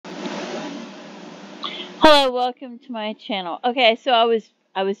Hello, welcome to my channel. Okay, so I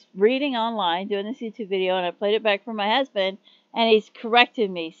was reading online, doing this YouTube video, and I played it back for my husband, and he's corrected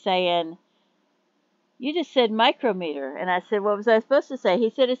me saying, "You just said micrometer," and I said, "What was I supposed to say?"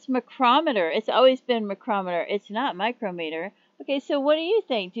 He said, "It's micrometer. It's always been micrometer. It's not micrometer." Okay, so what do you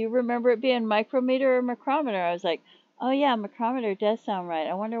think? Do you remember it being micrometer or micrometer? I was like, "Oh yeah, micrometer does sound right.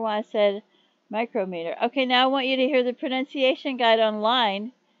 I wonder why I said micrometer." Okay, now I want you to hear the pronunciation guide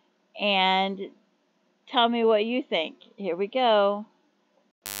online and tell me what you think. Here we go.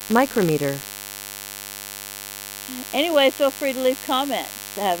 Micrometer. Anyway, feel free to leave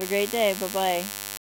comments. Have a great day. Bye-bye.